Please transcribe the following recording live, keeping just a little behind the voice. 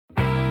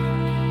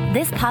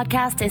This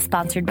podcast is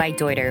sponsored by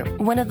Deuter,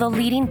 one of the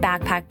leading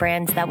backpack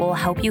brands that will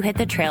help you hit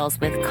the trails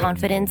with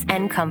confidence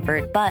and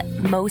comfort, but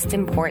most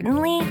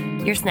importantly,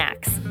 your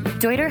snacks.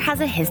 Deuter has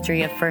a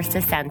history of first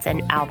ascents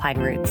and alpine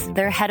routes.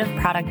 Their head of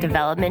product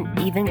development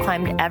even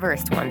climbed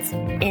Everest once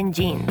in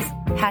jeans.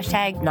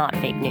 Hashtag not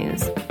fake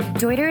news.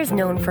 Deuter is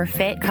known for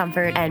fit,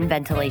 comfort, and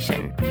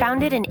ventilation.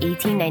 Founded in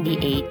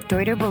 1898,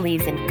 Deuter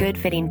believes in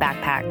good-fitting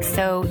backpacks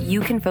so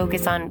you can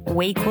focus on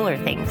way cooler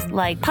things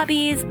like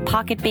puppies,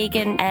 pocket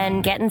bacon,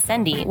 and getting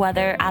sendy,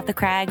 whether at the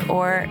crag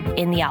or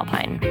in the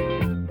alpine.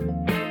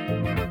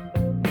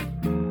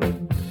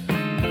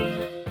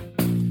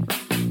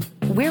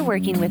 We're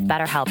working with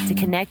BetterHelp to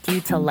connect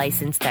you to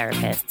licensed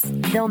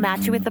therapists. They'll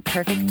match you with the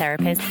perfect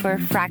therapist for a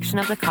fraction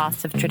of the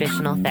cost of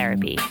traditional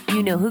therapy.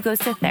 You know who goes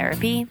to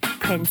therapy?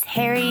 Prince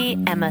Harry,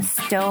 Emma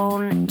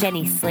Stone,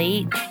 Jenny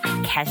Slate,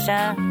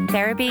 Kesha.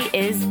 Therapy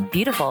is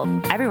beautiful.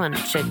 Everyone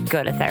should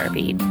go to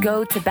therapy.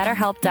 Go to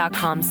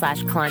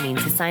betterhelp.com/climbing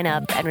to sign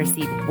up and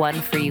receive 1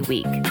 free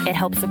week. It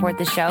helps support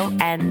the show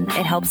and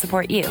it helps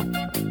support you.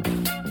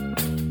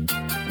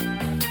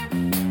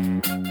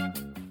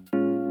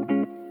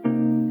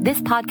 This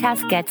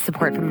podcast gets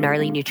support from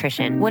Gnarly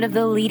Nutrition, one of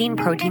the leading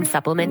protein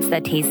supplements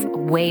that tastes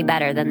way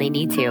better than they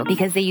need to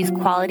because they use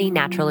quality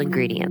natural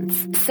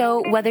ingredients.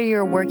 So whether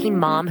you're a working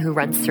mom who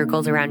runs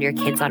circles around your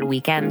kids on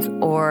weekends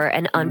or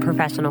an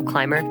unprofessional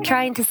climber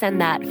trying to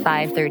send that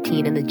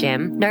 513 in the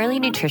gym, Gnarly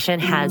Nutrition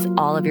has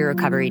all of your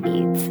recovery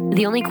needs.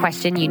 The only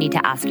question you need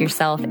to ask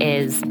yourself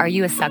is, are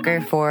you a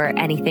sucker for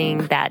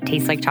anything that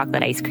tastes like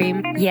chocolate ice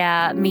cream?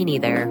 Yeah, me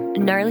neither.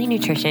 Gnarly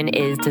Nutrition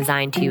is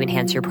designed to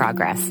enhance your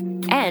progress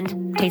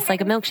and tastes like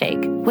a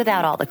milkshake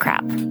without all the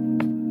crap.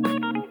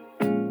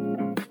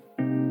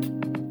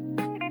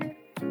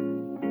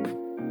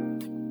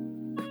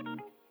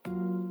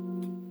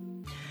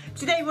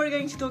 Today we're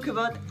going to talk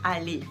about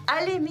aller.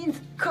 Aller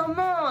means come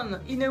on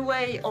in a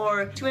way,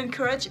 or to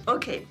encourage.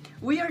 Okay,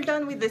 we are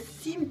done with the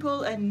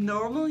simple and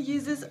normal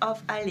uses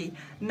of aller.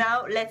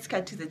 Now let's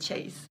cut to the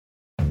chase.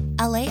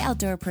 Allé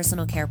Outdoor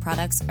personal care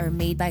products are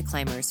made by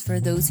climbers for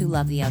those who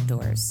love the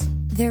outdoors.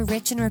 Their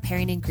rich and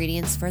repairing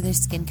ingredients for their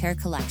skincare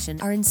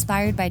collection are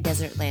inspired by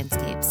desert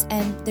landscapes,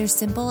 and their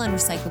simple and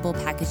recyclable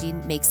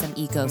packaging makes them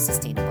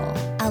eco-sustainable.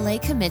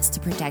 Allé commits to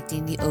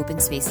protecting the open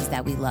spaces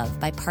that we love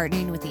by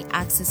partnering with the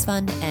Axis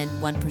Fund and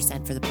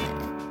 1% for the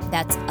Planet.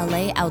 That's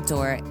Allé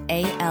Outdoor,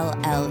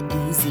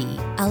 A-L-L-E-Z.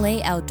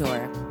 Allé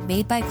Outdoor,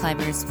 made by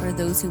climbers for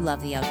those who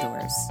love the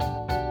outdoors.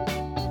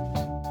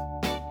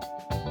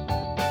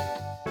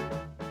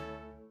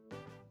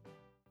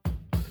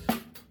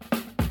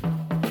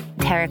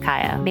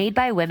 Terakaya, made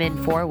by women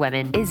for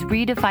women, is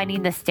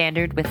redefining the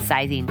standard with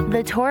sizing.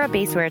 The Tora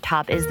Basewear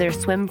Top is their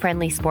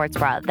swim-friendly sports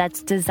bra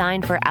that's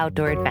designed for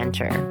outdoor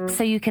adventure.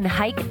 So you can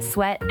hike,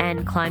 sweat,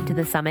 and climb to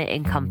the summit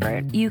in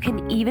comfort. You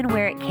can even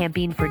wear it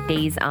camping for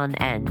days on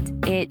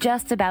end. It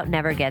just about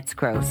never gets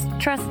gross.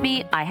 Trust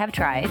me, I have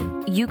tried.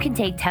 You can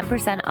take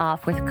 10%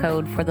 off with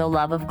code For the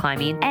Love of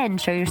Climbing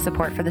and show your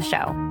support for the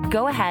show.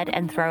 Go ahead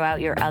and throw out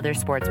your other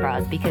sports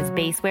bras because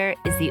basewear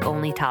is the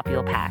only top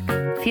you'll pack.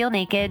 Feel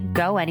naked,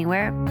 go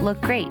anywhere, look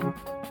great.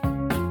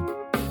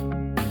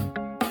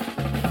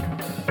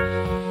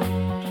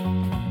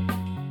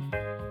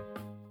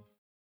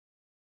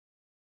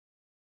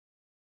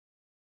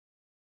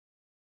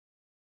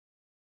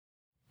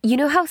 You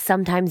know how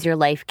sometimes your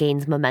life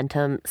gains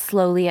momentum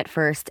slowly at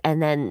first, and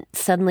then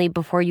suddenly,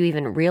 before you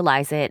even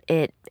realize it,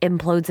 it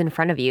implodes in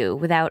front of you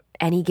without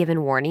any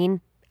given warning?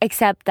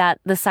 Except that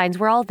the signs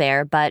were all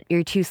there, but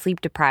you're too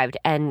sleep deprived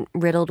and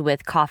riddled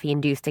with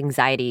coffee-induced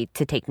anxiety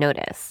to take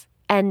notice.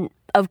 And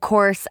of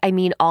course, I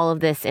mean all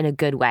of this in a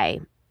good way.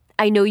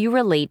 I know you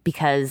relate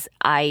because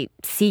I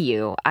see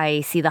you.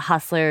 I see the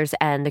hustlers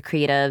and the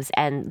creatives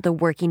and the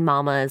working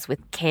mamas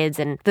with kids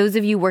and those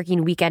of you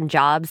working weekend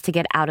jobs to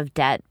get out of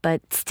debt,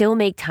 but still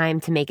make time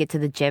to make it to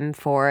the gym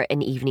for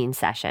an evening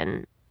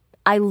session.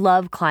 I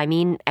love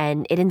climbing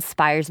and it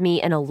inspires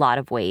me in a lot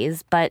of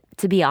ways, but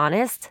to be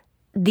honest,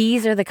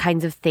 these are the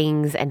kinds of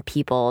things and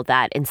people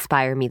that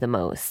inspire me the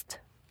most.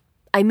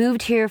 I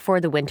moved here for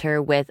the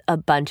winter with a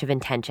bunch of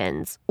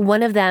intentions.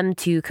 One of them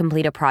to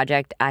complete a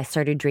project I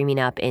started dreaming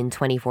up in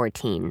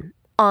 2014.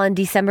 On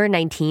December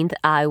 19th,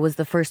 I was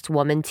the first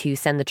woman to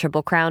send the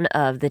Triple Crown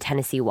of the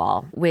Tennessee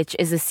Wall, which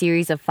is a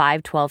series of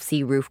 5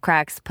 12C roof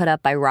cracks put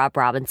up by Rob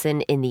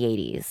Robinson in the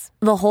 80s.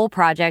 The whole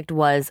project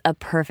was a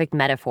perfect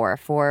metaphor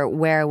for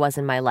where I was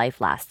in my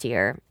life last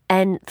year.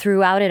 And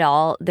throughout it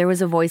all, there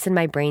was a voice in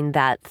my brain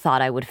that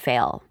thought I would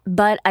fail.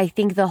 But I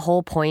think the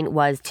whole point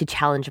was to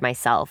challenge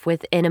myself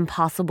with an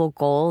impossible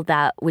goal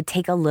that would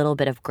take a little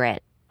bit of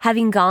grit.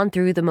 Having gone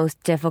through the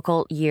most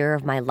difficult year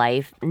of my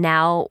life,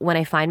 now when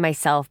I find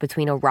myself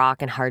between a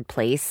rock and hard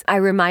place, I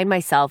remind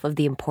myself of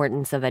the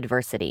importance of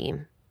adversity.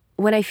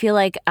 When I feel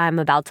like I'm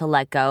about to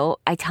let go,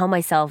 I tell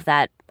myself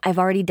that I've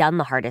already done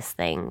the hardest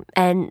thing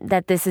and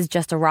that this is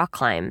just a rock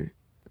climb.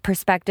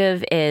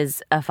 Perspective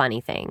is a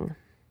funny thing.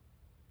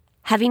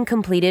 Having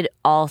completed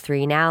all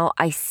 3 now,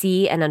 I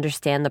see and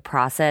understand the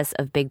process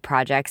of big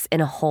projects in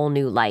a whole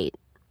new light.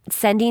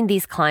 Sending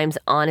these climbs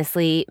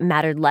honestly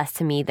mattered less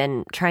to me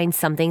than trying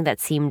something that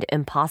seemed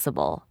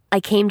impossible. I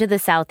came to the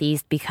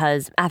Southeast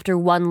because after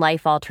one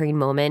life-altering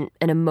moment,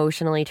 an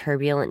emotionally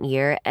turbulent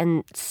year,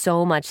 and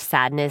so much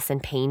sadness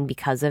and pain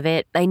because of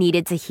it, I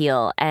needed to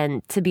heal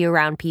and to be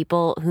around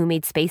people who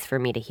made space for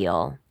me to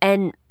heal.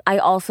 And I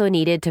also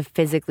needed to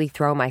physically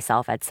throw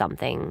myself at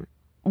something.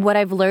 What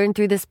I've learned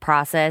through this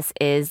process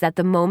is that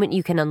the moment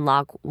you can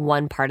unlock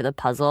one part of the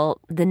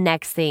puzzle, the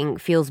next thing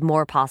feels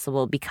more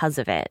possible because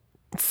of it.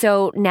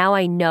 So now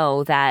I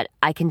know that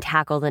I can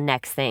tackle the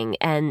next thing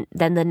and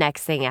then the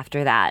next thing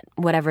after that,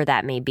 whatever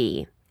that may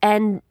be.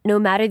 And no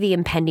matter the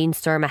impending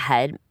storm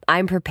ahead,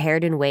 I'm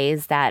prepared in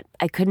ways that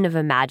I couldn't have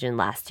imagined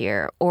last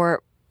year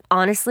or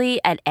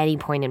honestly at any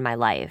point in my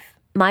life.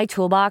 My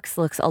toolbox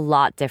looks a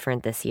lot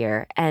different this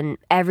year, and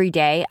every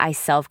day I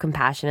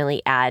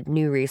self-compassionately add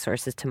new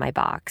resources to my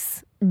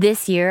box.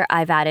 This year,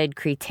 I've added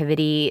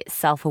creativity,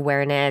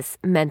 self-awareness,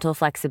 mental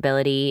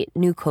flexibility,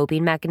 new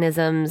coping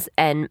mechanisms,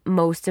 and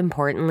most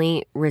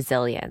importantly,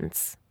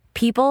 resilience.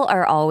 People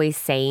are always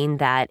saying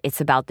that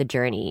it's about the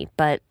journey,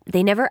 but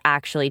they never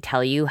actually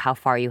tell you how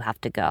far you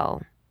have to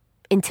go.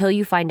 Until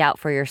you find out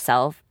for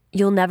yourself,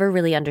 you'll never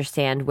really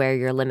understand where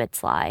your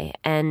limits lie,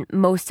 and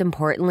most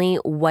importantly,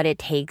 what it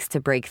takes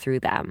to break through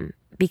them.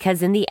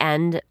 Because in the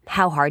end,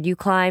 how hard you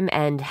climb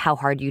and how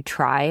hard you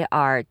try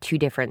are two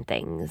different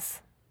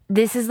things.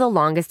 This is the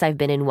longest I've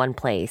been in one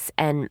place,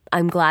 and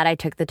I'm glad I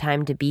took the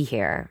time to be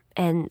here.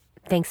 And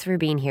thanks for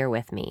being here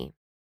with me.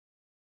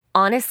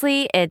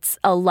 Honestly, it's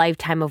a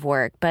lifetime of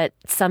work, but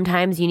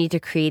sometimes you need to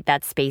create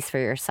that space for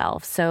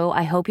yourself. So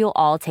I hope you'll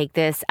all take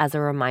this as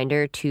a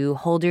reminder to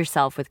hold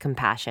yourself with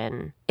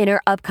compassion. In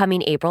our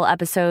upcoming April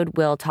episode,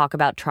 we'll talk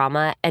about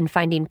trauma and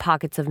finding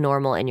pockets of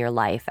normal in your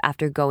life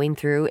after going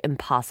through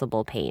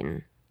impossible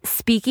pain.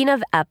 Speaking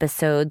of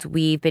episodes,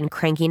 we've been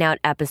cranking out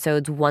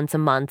episodes once a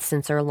month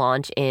since our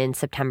launch in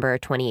September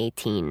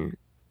 2018.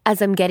 As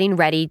I'm getting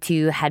ready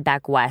to head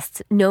back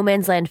west, No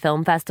Man's Land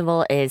Film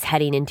Festival is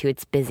heading into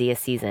its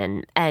busiest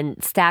season,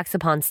 and stacks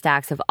upon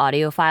stacks of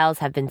audio files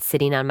have been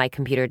sitting on my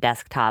computer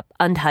desktop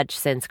untouched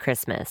since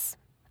Christmas.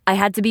 I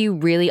had to be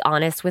really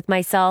honest with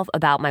myself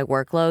about my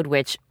workload,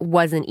 which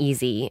wasn't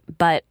easy,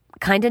 but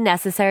kind of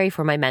necessary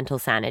for my mental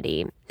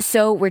sanity.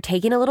 So we're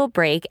taking a little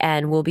break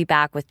and we'll be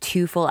back with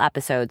 2 full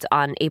episodes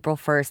on April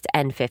 1st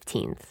and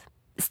 15th.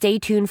 Stay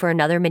tuned for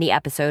another mini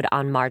episode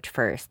on March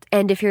 1st.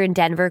 And if you're in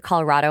Denver,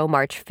 Colorado,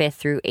 March 5th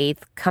through 8th,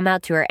 come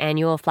out to our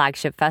annual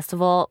flagship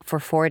festival for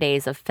 4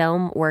 days of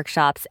film,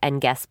 workshops,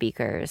 and guest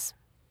speakers.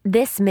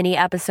 This mini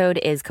episode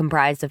is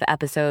comprised of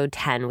episode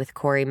 10 with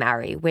Corey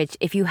Mowry, which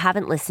if you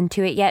haven't listened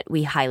to it yet,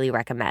 we highly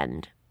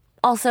recommend.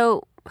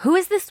 Also, who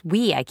is this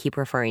we I keep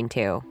referring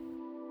to?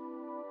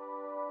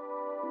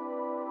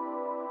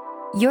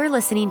 You're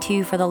listening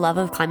to For the Love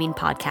of Climbing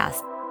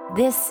podcast.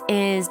 This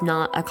is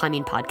not a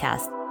climbing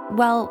podcast.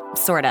 Well,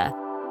 sorta.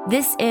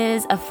 This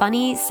is a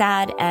funny,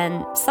 sad,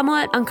 and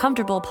somewhat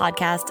uncomfortable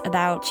podcast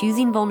about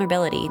choosing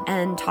vulnerability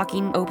and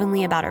talking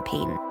openly about our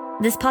pain.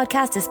 This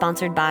podcast is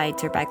sponsored by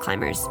Dirtbag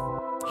Climbers.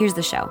 Here's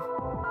the show.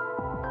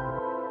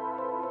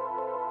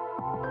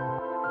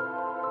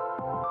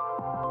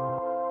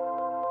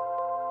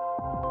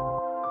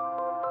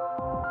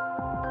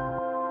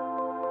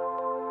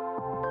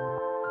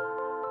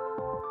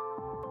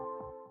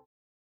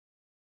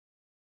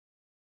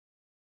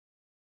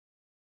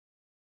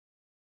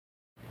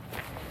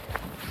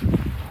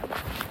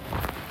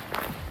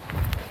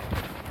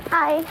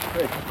 Hi.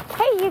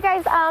 Hey, you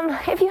guys,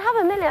 if you have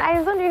a minute, I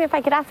was wondering if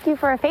I could ask you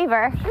for a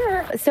favor.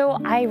 Sure. So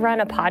I run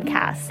a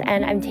podcast,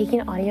 and I'm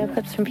taking audio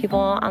clips from people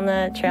on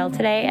the trail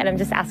today, and I'm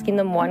just asking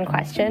them one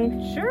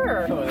question.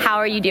 Sure. How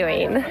are you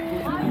doing?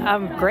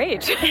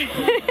 Great.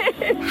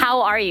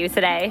 How are you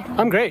today?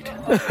 I'm great.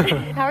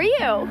 How are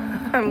you?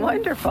 I'm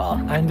wonderful.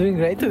 I'm doing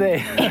great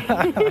today.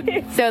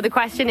 So the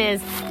question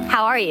is,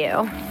 how are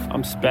you?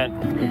 I'm spent.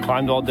 We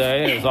climbed all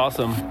day. It was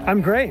awesome.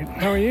 I'm great.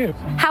 How are you?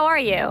 How are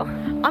you?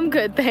 I'm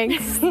good,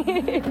 thanks.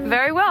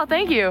 Very well,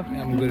 thank you.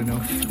 I'm good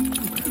enough.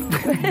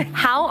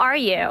 How are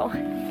you?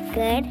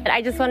 Good.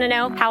 I just want to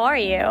know, how are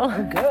you?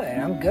 I'm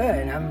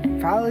good. I'm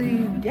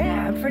probably,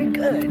 I'm pretty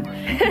good.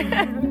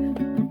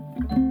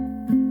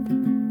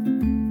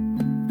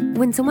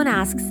 When someone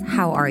asks,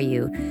 how are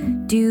you?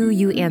 Do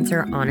you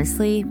answer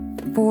honestly?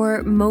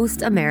 For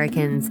most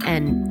Americans,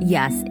 and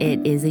yes, it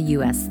is a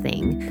US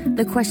thing,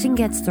 the question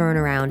gets thrown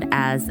around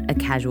as a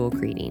casual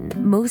greeting.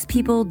 Most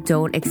people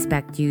don't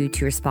expect you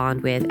to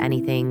respond with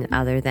anything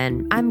other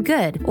than, I'm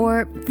good,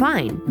 or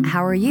fine,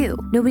 how are you?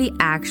 Nobody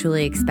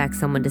actually expects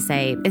someone to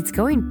say, it's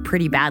going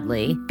pretty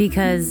badly,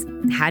 because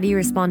how do you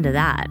respond to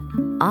that?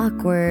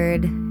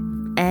 Awkward.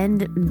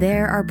 And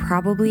there are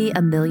probably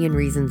a million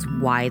reasons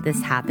why this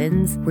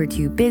happens. We're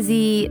too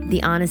busy,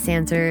 the honest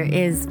answer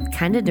is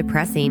kind of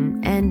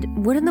depressing,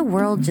 and wouldn't the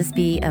world just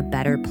be a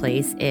better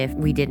place if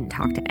we didn't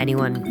talk to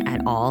anyone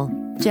at all?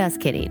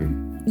 Just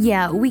kidding.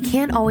 Yeah, we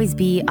can't always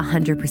be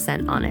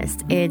 100%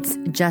 honest. It's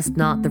just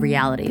not the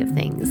reality of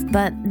things.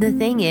 But the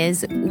thing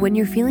is, when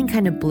you're feeling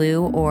kind of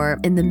blue or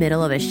in the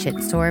middle of a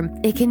shitstorm,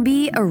 it can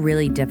be a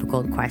really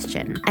difficult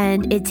question.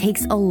 And it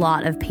takes a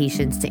lot of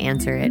patience to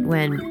answer it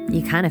when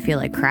you kind of feel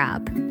like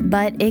crap.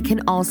 But it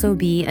can also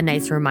be a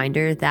nice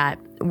reminder that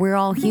we're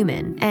all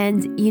human,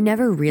 and you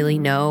never really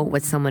know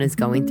what someone is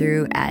going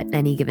through at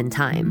any given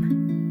time.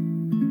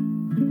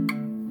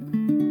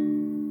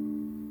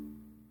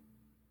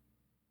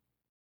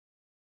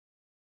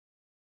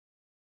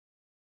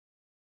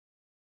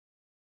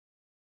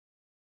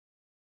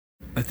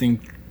 I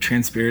think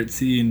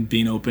transparency and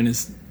being open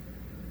is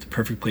the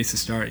perfect place to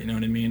start, you know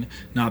what I mean?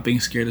 Not being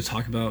scared to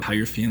talk about how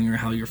you're feeling or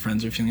how your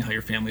friends are feeling, how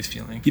your family's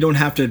feeling. You don't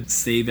have to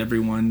save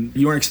everyone.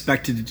 You aren't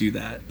expected to do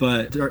that.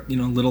 But there are,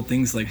 little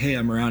things like, hey,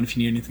 I'm around if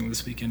you need anything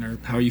this weekend, or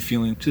how are you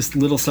feeling? Just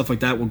little stuff like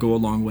that will go a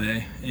long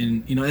way.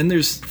 And, and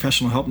there's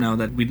professional help now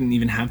that we didn't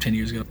even have 10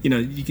 years ago.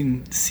 You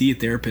can see a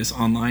therapist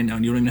online now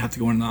and you don't even have to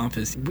go in the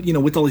office.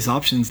 With all these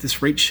options,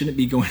 this rate shouldn't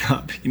be going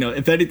up.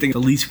 If anything, the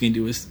least we can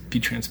do is be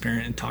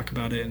transparent and talk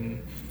about it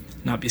and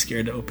not be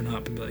scared to open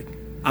up and be like,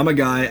 I'm a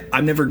guy,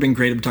 I've never been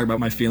great at talking about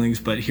my feelings,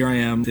 but here I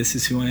am, this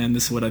is who I am,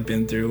 this is what I've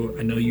been through.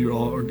 I know you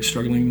all are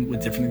struggling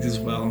with different things as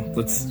well.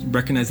 Let's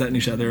recognize that in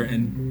each other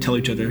and tell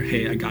each other,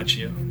 hey, I got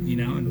you,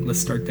 and let's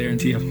start there and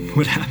see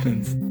what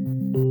happens.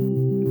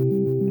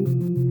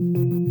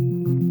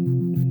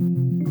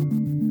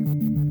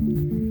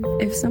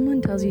 If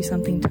someone tells you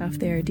something tough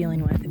they are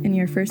dealing with, and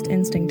your first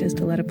instinct is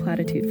to let a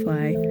platitude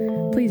fly,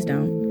 please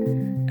don't.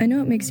 I know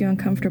it makes you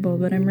uncomfortable,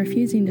 but I'm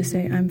refusing to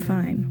say I'm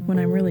fine when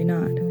I'm really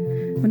not.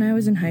 When I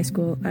was in high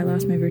school, I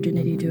lost my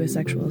virginity to a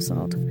sexual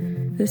assault.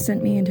 This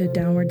sent me into a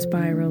downward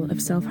spiral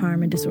of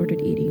self-harm and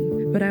disordered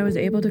eating, but I was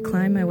able to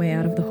climb my way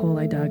out of the hole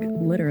I dug,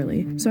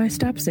 literally, so I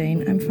stopped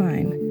saying I'm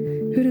fine.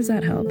 Who does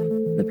that help?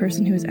 The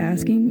person who is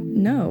asking?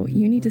 No,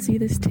 you need to see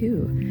this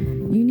too.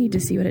 You need to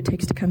see what it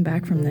takes to come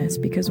back from this,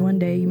 because one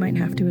day you might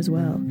have to as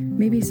well.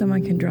 Maybe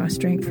someone can draw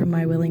strength from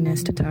my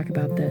willingness to talk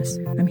about this.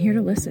 I'm here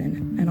to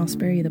listen, and I'll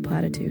spare you the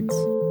platitudes.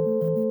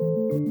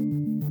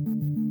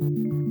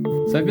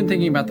 So I've been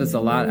thinking about this a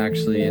lot,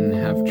 actually, and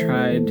have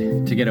tried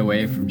to get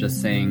away from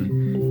just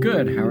saying,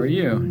 good, how are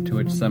you? To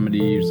which somebody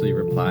usually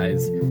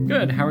replies,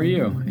 good, how are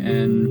you?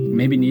 And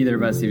maybe neither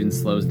of us even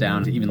slows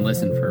down to even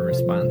listen for a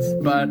response.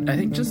 But I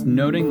think just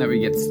noting that we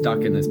get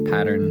stuck in this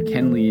pattern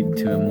can lead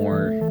to a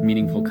more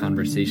meaningful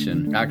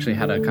conversation. I actually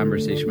had a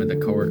conversation with a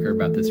coworker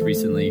about this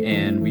recently,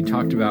 and we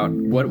talked about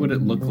what would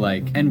it look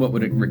like and what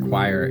would it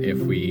require if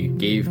we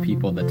gave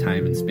people the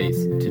time and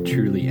space to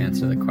truly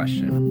answer the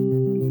question.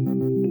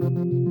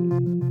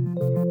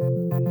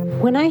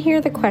 When I hear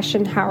the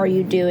question, how are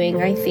you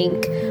doing, I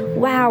think,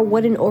 wow,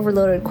 what an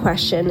overloaded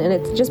question. And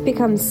it just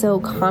becomes so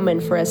common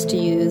for us to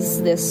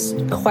use this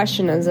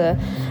question as a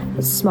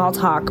small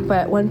talk.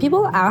 But when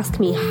people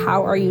ask me,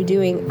 how are you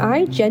doing,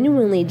 I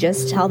genuinely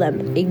just tell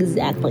them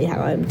exactly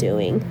how I'm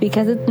doing,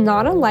 because it's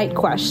not a light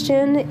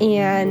question.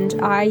 And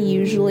I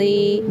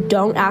usually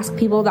don't ask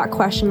people that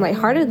question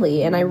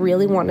lightheartedly. And I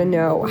really want to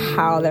know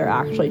how they're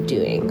actually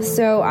doing.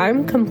 So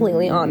I'm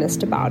completely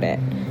honest about it.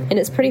 And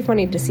it's pretty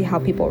funny to see how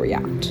people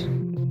react.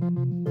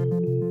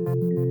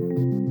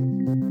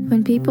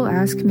 When people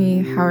ask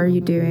me, how are you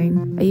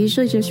doing? I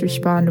usually just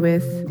respond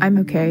with, I'm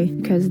okay,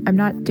 because I'm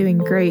not doing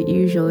great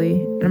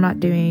usually, and I'm not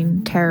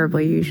doing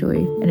terribly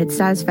usually. And it's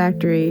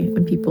satisfactory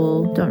when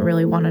people don't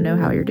really want to know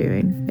how you're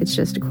doing. It's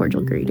just a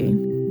cordial greeting.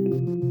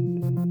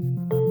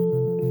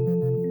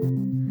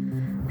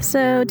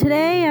 So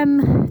today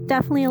I'm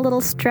definitely a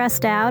little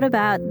stressed out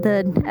about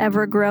the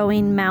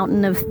ever-growing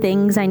mountain of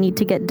things I need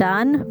to get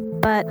done,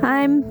 but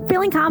I'm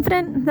feeling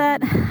confident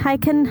that I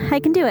can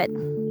do it.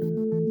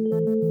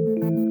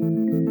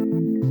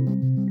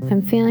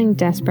 I'm feeling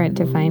desperate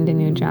to find a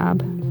new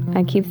job.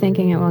 I keep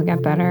thinking it will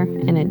get better,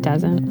 and it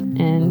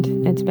doesn't.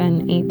 And it's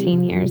been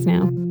 18 years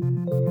now.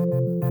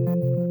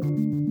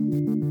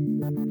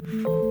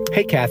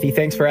 Hey, Kathy,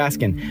 thanks for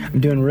asking. I'm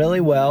doing really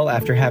well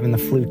after having the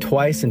flu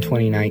twice in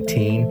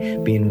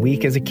 2019, being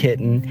weak as a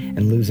kitten,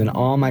 and losing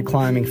all my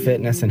climbing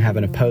fitness and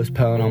having to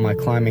postpone all my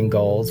climbing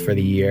goals for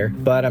the year.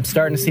 But I'm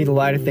starting to see the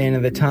light at the end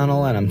of the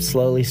tunnel, and I'm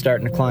slowly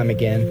starting to climb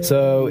again.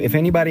 So if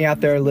anybody out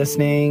there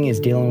listening is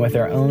dealing with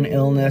their own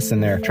illness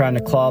and they're trying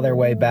to claw their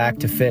way back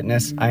to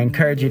fitness, I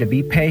encourage you to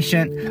be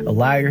patient,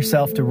 allow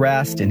yourself to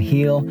rest and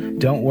heal.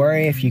 Don't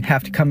worry if you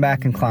have to come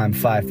back and climb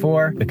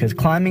 5'4", because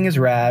climbing is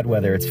rad,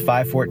 whether it's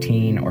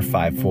 5'14" or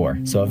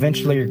 5'4". So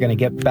eventually you're going to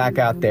get back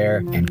out there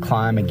and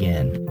climb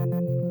again.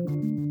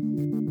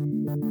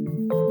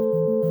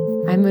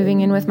 I'm moving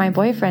in with my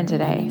boyfriend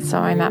today, so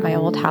I'm at my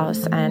old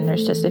house and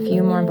there's just a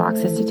few more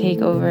boxes to take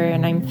over,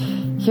 and I'm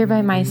here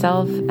by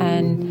myself,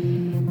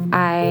 and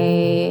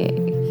I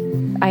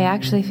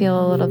actually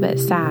feel a little bit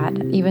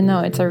sad. Even though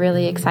it's a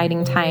really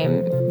exciting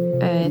time,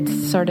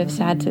 it's sort of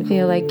sad to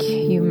feel like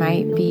you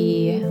might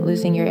be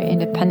losing your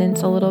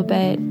independence a little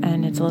bit,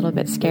 and it's a little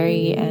bit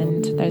scary,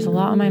 and there's a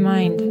lot on my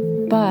mind.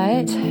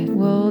 But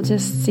we'll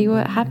just see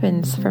what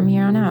happens from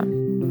here on out.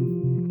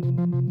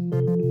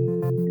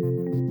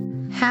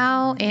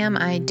 How am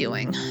I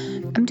doing?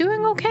 I'm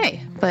doing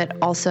okay, but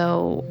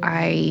also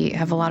I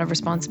have a lot of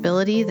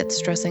responsibility that's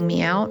stressing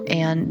me out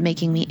and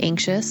making me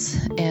anxious,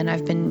 and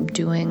I've been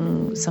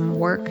doing some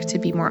work to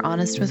be more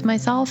honest with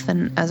myself,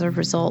 and as a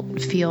result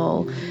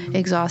feel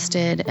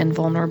exhausted and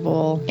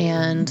vulnerable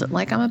and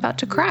like I'm about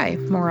to cry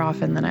more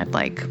often than I'd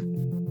like.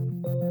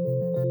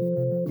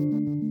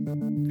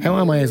 How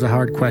am I is a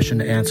hard question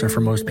to answer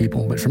for most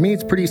people, but for me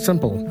it's pretty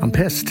simple. I'm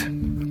pissed.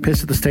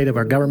 Pissed at the state of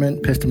our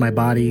government, pissed at my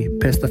body,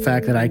 pissed at the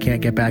fact that I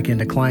can't get back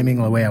into climbing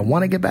the way I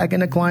want to get back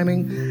into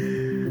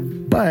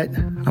climbing. But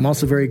I'm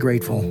also very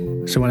grateful.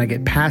 So when I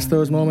get past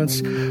those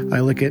moments,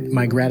 I look at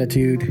my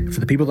gratitude for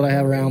the people that I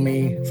have around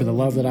me, for the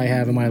love that I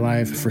have in my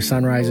life, for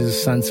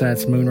sunrises,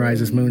 sunsets,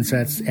 moonrises,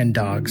 moonsets, and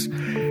dogs.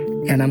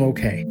 And I'm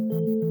okay.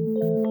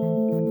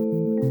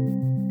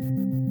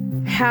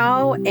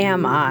 How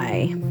am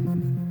I?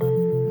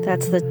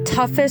 That's the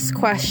toughest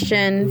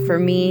question for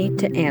me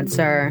to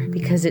answer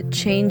because it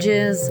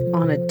changes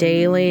on a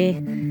daily,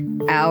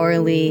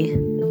 hourly,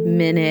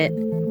 minute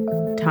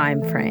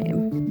time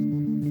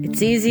frame.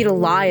 It's easy to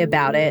lie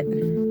about it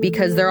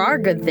because there are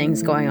good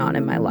things going on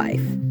in my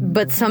life.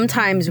 But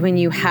sometimes when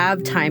you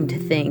have time to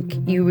think,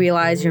 you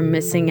realize you're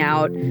missing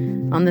out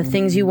on the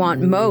things you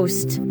want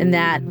most, and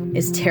that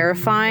is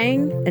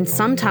terrifying. And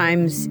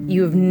sometimes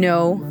you have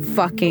no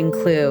fucking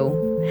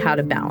clue how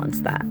to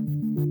balance that.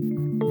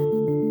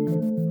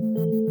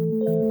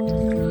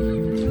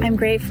 I'm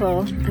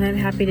grateful and I'm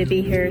happy to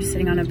be here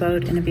sitting on a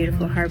boat in a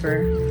beautiful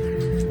harbor.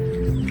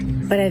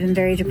 But I've been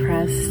very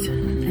depressed,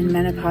 and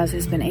menopause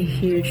has been a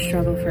huge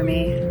struggle for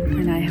me,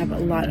 and I have a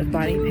lot of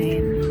body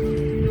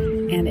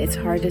pain. And it's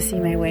hard to see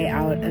my way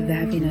out of the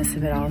heaviness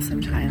of it all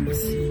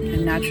sometimes.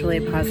 I'm naturally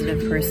a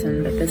positive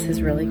person, but this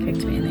has really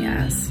kicked me in the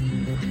ass.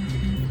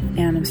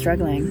 And I'm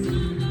struggling.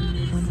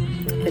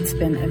 It's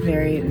been a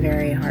very,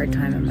 very hard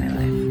time in my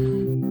life.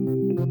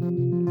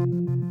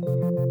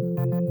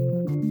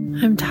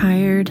 I'm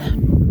tired.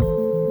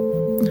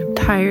 I'm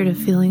tired of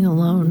feeling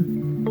alone.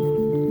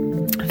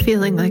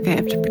 Feeling like I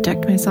have to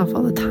protect myself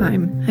all the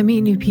time. I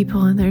meet new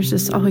people and there's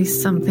just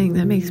always something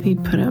that makes me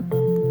put up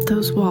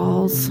those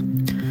walls.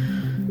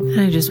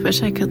 And I just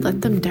wish I could let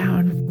them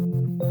down.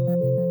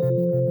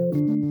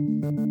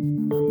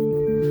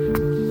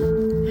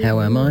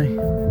 How am I?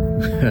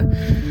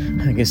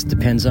 I guess it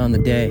depends on the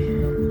day.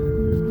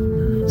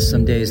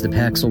 Some days the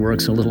Paxil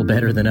works a little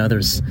better than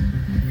others.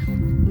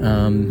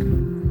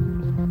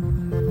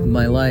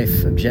 My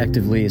life,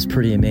 objectively, is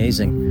pretty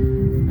amazing.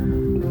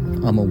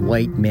 I'm a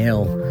white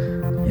male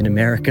in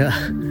America,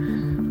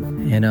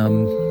 and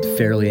I'm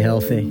fairly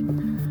healthy.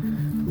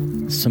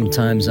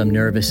 Sometimes I'm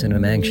nervous and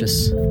I'm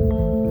anxious.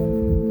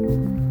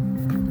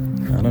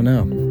 I don't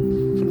know.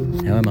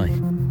 How am I?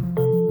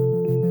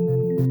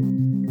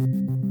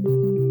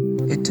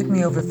 It took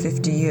me over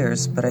 50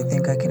 years, but I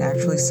think I can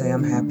actually say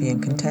I'm happy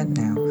and content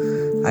now.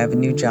 I have a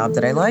new job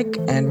that I like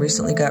and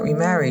recently got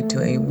remarried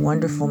to a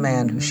wonderful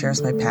man who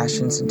shares my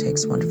passions and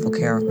takes wonderful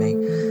care of me.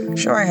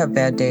 Sure, I have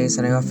bad days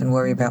and I often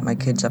worry about my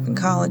kids up in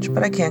college,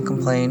 but I can't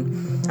complain.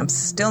 I'm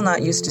still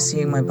not used to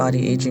seeing my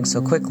body aging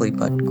so quickly,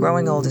 but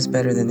growing old is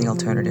better than the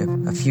alternative.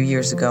 A few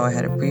years ago, I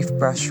had a brief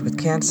brush with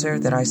cancer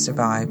that I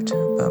survived,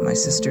 but my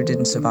sister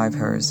didn't survive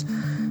hers.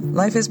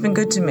 Life has been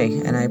good to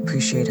me, and I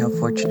appreciate how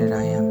fortunate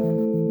I am.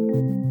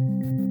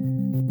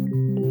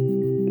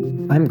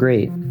 I'm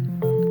great.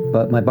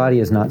 But my body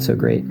is not so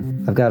great.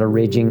 I've got a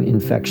raging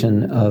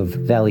infection of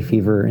valley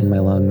fever in my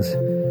lungs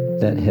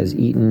that has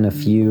eaten a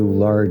few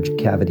large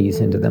cavities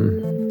into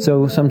them.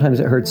 So sometimes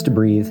it hurts to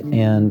breathe,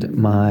 and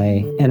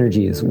my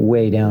energy is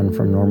way down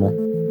from normal.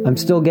 I'm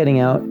still getting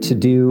out to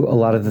do a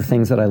lot of the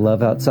things that I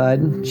love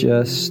outside,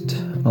 just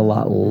a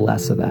lot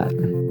less of that.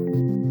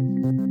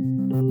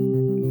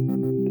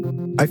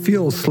 I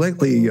feel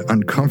slightly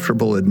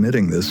uncomfortable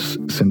admitting this,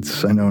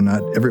 since I know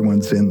not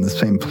everyone's in the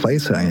same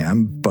place I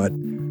am, but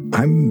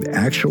I'm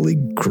actually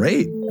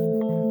great.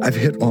 I've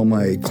hit all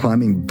my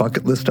climbing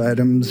bucket list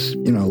items,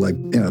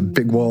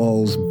 big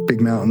walls,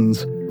 big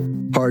mountains,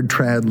 hard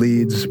trad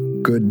leads,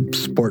 good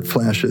sport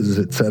flashes,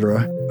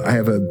 etc. I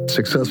have a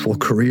successful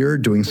career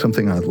doing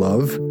something I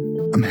love.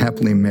 I'm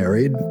happily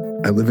married.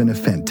 I live in a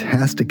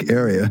fantastic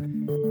area.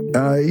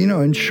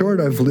 In short,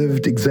 I've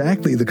lived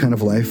exactly the kind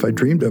of life I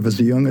dreamed of as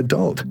a young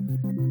adult.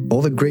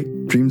 All the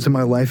great dreams of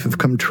my life have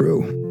come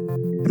true.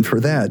 And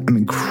for that, I'm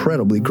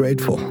incredibly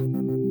grateful.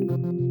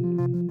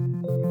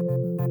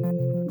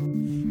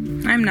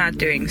 I'm not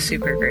doing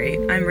super great.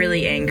 I'm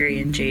really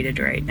angry and jaded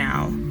right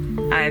now.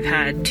 I've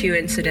had 2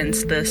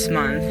 incidents this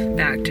month,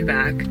 back to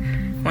back,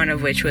 one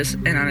of which was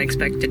an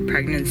unexpected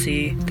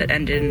pregnancy that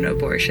ended in an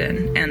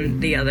abortion,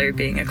 and the other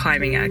being a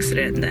climbing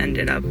accident that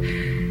ended up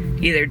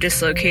either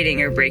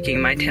dislocating or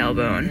breaking my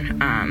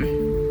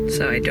tailbone.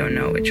 So I don't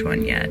know which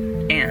one yet.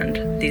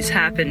 And these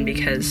happened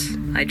because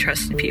I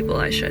trusted people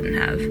I shouldn't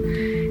have.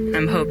 And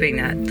I'm hoping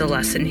that the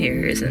lesson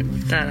here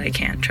isn't that I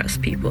can't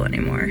trust people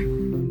anymore.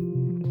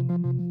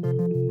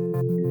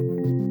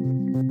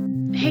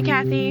 Hey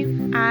Kathy,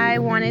 I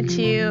wanted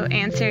to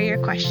answer your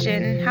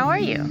question, how are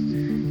you?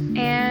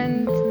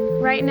 And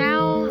Right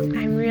now,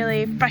 I'm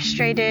really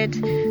frustrated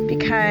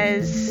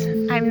because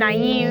I'm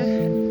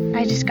naive.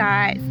 I just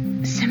got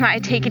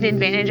semi-taken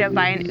advantage of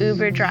by an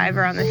Uber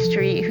driver on the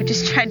street who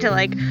just tried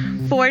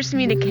to force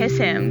me to kiss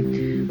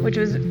him, which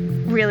was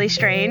really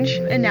strange.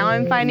 And now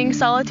I'm finding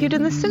solitude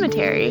in the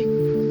cemetery.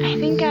 I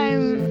think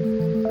I'm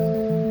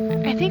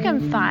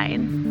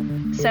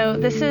fine. So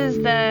this is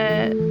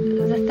the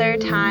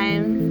third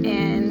time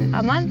in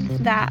a month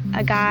that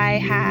a guy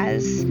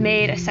has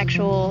made a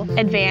sexual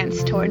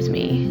advance towards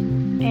me.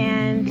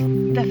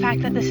 And the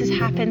fact that this has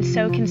happened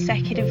so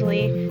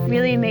consecutively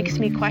really makes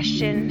me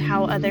question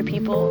how other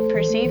people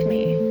perceive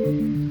me.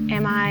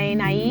 Am I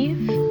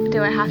naive?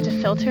 Do I have to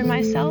filter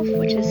myself,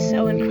 which is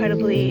so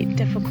incredibly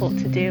difficult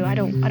to do? I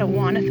don't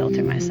want to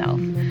filter myself.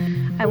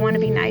 I want to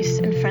be nice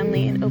and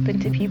friendly and open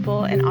to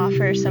people and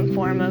offer some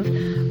form of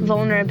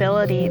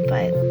vulnerability,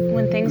 but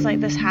when things like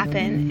this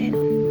happen, it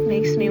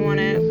makes me want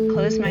to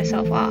close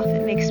myself off.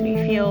 It makes me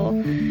feel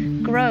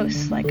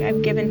gross, like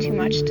I've given too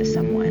much to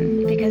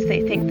someone because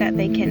they think that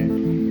they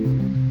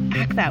can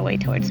act that way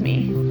towards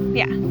me.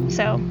 Yeah,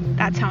 so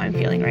that's how I'm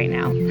feeling right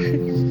now.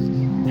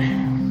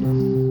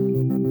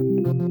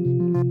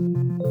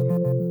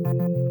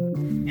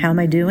 How am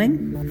I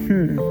doing?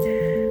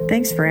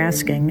 Thanks for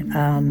asking,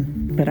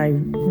 but I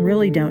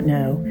really don't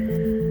know.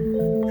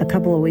 A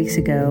couple of weeks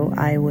ago,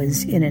 I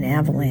was in an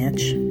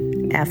avalanche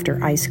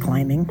after ice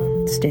climbing,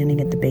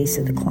 standing at the base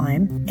of the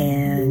climb,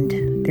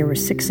 and there were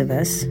 6 of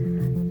us.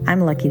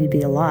 I'm lucky to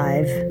be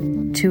alive.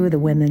 2 of the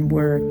women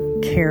were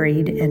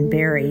carried and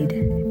buried,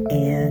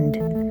 and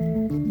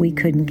we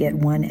couldn't get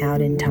one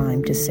out in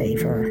time to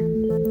save her.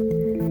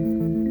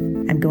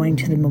 I'm going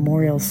to the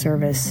memorial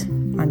service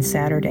on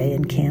Saturday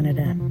in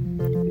Canada.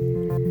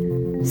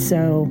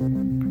 So,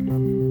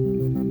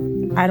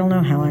 I don't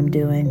know how I'm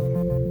doing.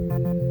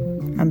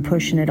 I'm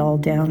pushing it all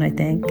down, I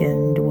think,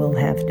 and we'll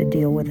have to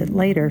deal with it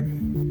later.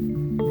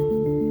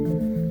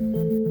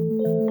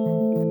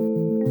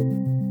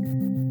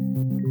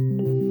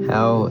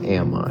 How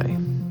am I?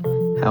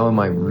 How am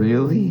I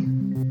really?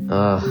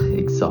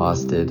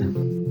 Exhausted,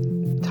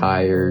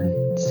 tired,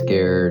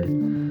 scared.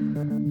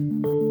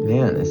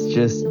 Man, it's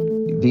just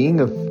being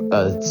a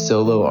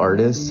solo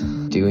artist,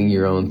 doing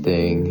your own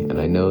thing, and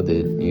I know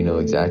that you know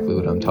exactly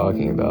what I'm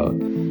talking about.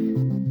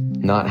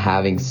 Not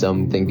having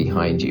something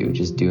behind you,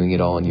 just doing it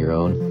all on your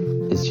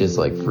own. It's just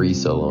like free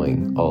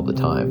soloing all the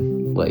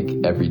time. Like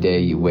every day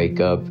you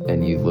wake up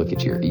and you look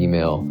at your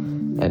email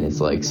and it's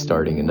like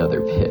starting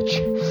another pitch.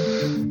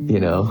 You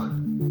know,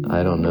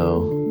 I don't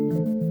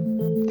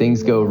know.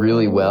 Things go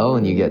really well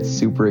and you get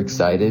super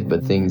excited,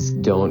 but things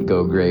don't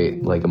go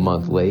great like a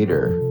month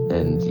later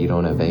and you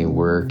don't have any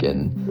work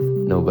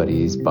and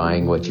nobody's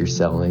buying what you're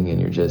selling and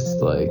you're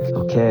just like,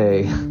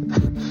 okay.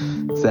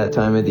 It's that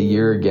time of the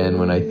year again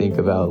when I think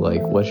about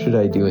like, what should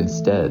I do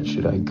instead?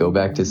 Should I go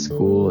back to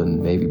school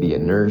and maybe be a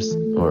nurse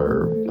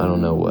or I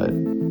don't know what.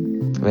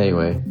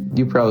 Anyway,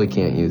 you probably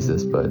can't use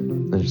this, but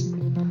I'm just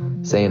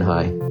saying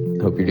hi.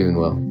 Hope you're doing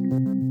well.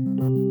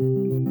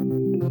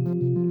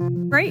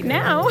 Right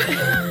now.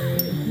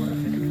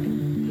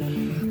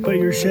 But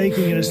you're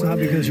shaking and it's not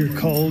because you're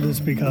cold, it's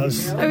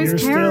because you're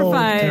still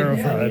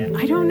terrified.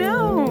 I don't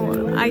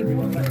know.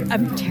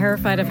 I'm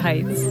terrified of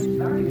heights.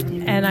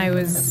 And I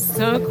was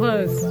so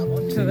close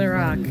to the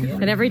rock.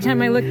 And every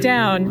time I looked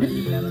down,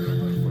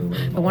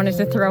 I wanted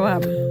to throw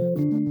up.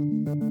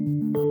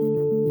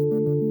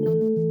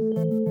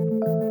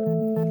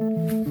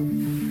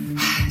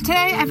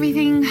 Today,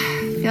 everything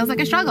feels like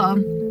a struggle.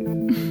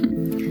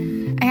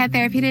 I had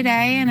therapy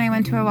today and I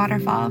went to a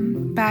waterfall,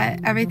 but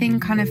everything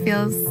kind of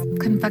feels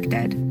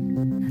conflicted.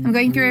 I'm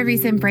going through a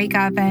recent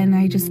breakup and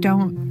I just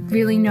don't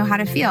really know how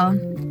to feel.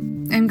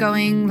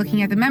 I'm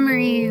looking at the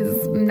memories,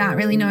 not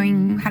really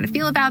knowing how to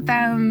feel about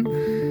them.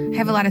 I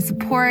have a lot of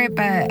support,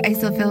 but I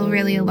still feel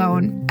really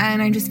alone.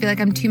 And I just feel like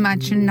I'm too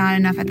much and not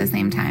enough at the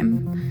same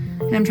time.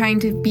 And I'm trying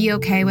to be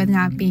okay with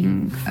not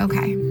being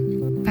okay.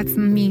 That's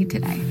me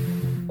today.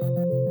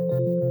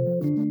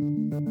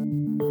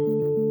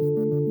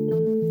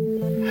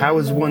 How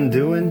is one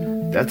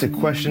doing? That's a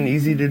question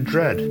easy to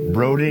dread.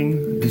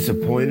 Brooding,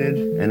 disappointed,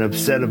 and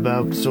upset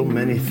about so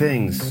many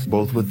things,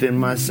 both within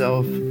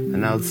myself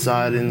and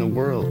outside in the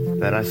world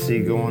that I see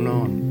going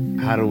on.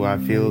 How do I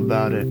feel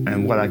about it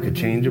and what I could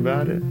change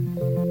about it?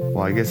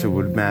 Well, I guess it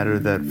would matter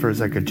that first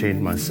I could change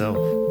myself.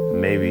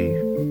 Maybe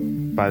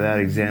by that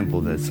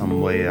example that some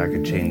way I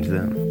could change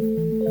them.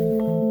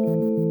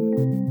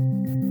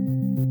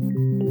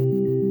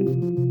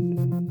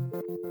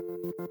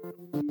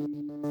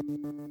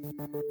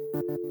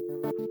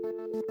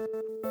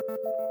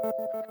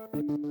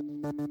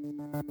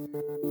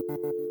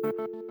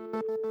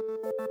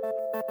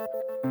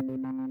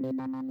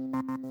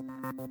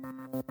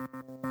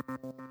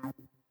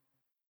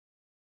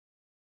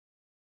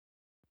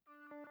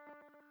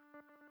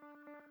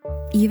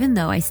 Even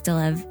though I still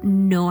have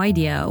no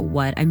idea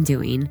what I'm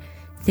doing,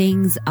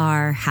 things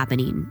are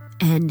happening.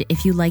 And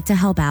if you'd like to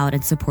help out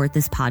and support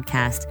this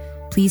podcast,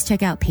 please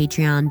check out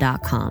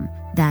patreon.com.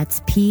 That's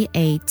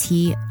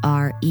Patreon,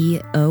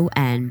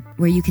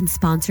 where you can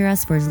sponsor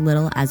us for as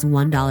little as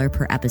 $1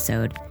 per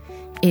episode.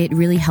 It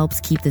really helps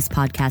keep this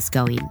podcast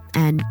going,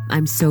 and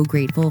I'm so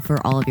grateful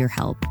for all of your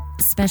help.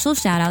 Special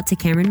shout out to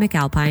Cameron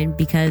McAlpine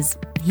because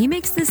he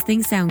makes this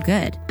thing sound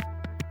good.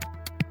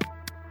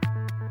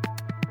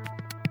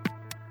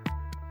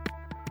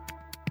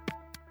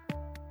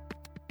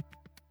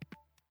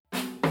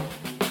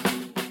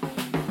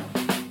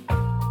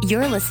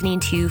 You're listening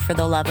to For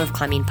the Love of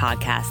Climbing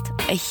podcast.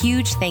 A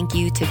huge thank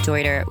you to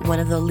Joyder, one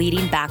of the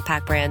leading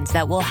backpack brands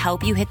that will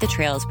help you hit the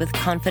trails with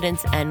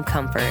confidence and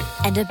comfort.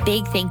 And a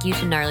big thank you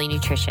to Gnarly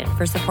Nutrition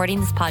for supporting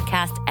this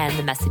podcast and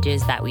the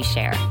messages that we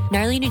share.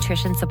 Gnarly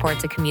Nutrition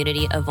supports a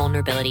community of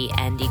vulnerability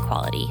and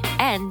equality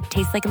and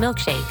tastes like a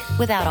milkshake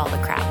without all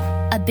the crap.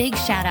 A big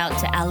shout out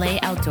to LA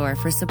Outdoor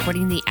for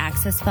supporting the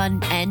Access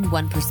Fund and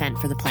 1%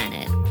 for the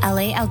planet.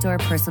 LA Outdoor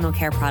personal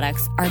care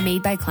products are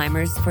made by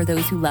climbers for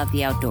those who love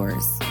the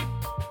outdoors.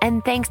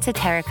 And thanks to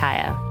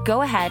Terrakaya.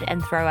 Go ahead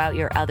and throw out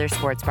your other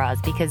sports bras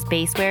because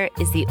basewear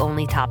is the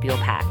only top you'll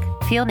pack.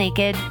 Feel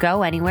naked,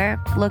 go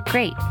anywhere, look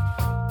great.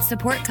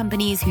 Support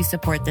companies who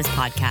support this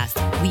podcast.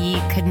 We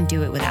couldn't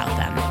do it without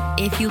them.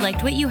 If you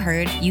liked what you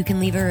heard, you can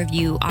leave a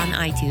review on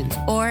iTunes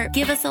or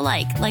give us a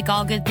like. Like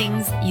all good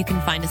things, you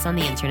can find us on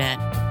the internet.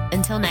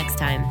 Until next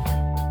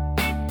time.